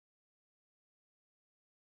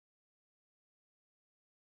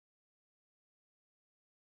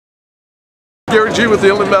Gary G with the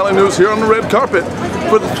Inland Valley News here on the red carpet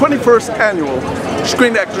for the 21st Annual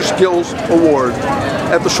Screen Actors Guild Award.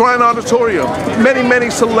 At the Shrine Auditorium, many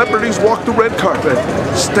celebrities walk the red carpet.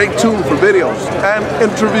 Stay tuned for videos and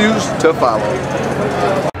interviews to follow.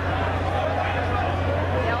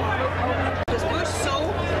 We're so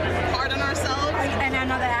hard on ourselves. And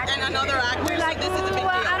another actor. We're like, this is a big deal.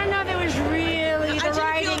 I don't know if it was really the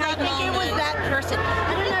writing. I think it was that person.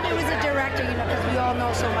 I don't know if it was a director, you know, because we all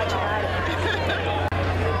know so much about it.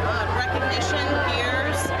 Recognition,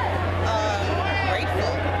 peers,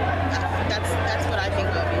 grateful. That's what I think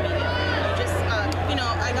of immediately. Just, you know,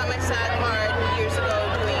 I got my SAG card years ago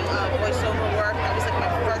doing voiceover work. That was like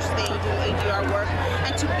my first thing, doing ADR work.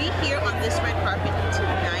 And to be here on this red carpet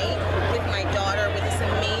tonight with my daughter, with this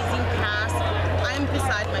amazing cast, I'm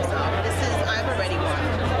beside myself. I've already won.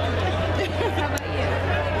 How about you?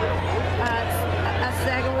 A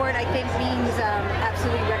SAG award, I think, means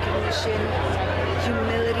absolute recognition,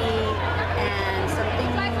 humility, and something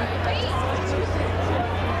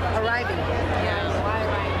arriving. Yeah. Why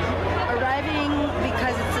arriving? Arriving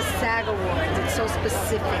because it's a SAG award. It's so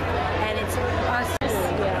specific, and it's us.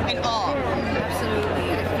 In awe.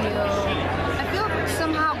 Absolutely. I feel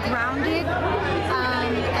somehow grounded,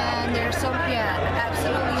 and there's so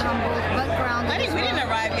absolutely humbled, but grounded. I think we didn't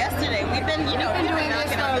arrive yesterday. We've been, you know, We've been doing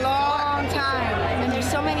this for a long time, and there's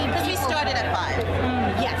so many people. We started at 5.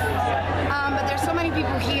 Yes. But there's so many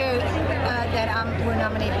people here that we're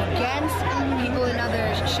nominated against, people in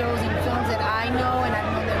other shows and films that I know, and I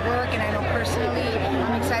know their work, and I know personally.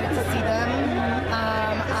 I'm excited to see them.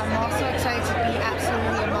 I'm also excited to be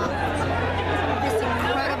absolutely among this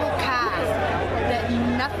incredible cast that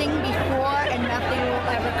nothing before and nothing will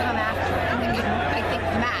ever come after, and that can, I think,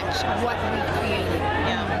 match what we created.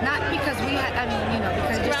 Yeah. Not because we had, I mean, you know,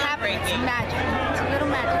 because it just happened. It's magic. It's a little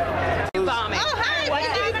magic. Bombing. Oh, hi. What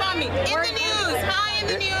did you bomb me? In the news. Hi, in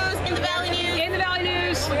the news. In the Valley News. In the Valley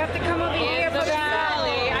News. We have to come up